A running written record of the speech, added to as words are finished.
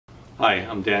Hi,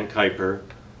 I'm Dan Kuiper.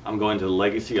 I'm going to the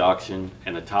Legacy Auction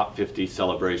and the Top 50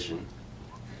 celebration.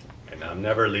 And I'm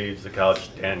never leaves the couch,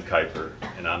 Dan Kuiper,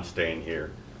 and I'm staying here.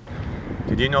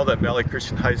 Did you know that Valley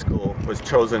Christian High School was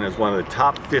chosen as one of the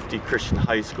top 50 Christian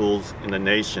high schools in the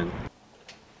nation?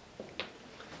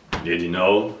 Did you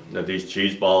know that these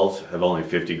cheese balls have only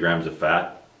 50 grams of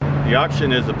fat? The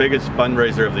auction is the biggest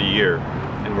fundraiser of the year,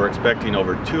 and we're expecting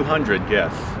over 200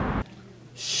 guests.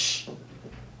 Shh!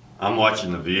 I'm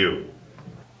watching The View.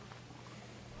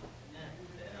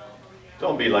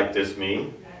 Don't be like this,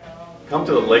 me. Come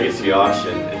to the Legacy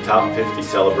Auction and Top 50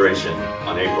 celebration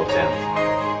on April 10th.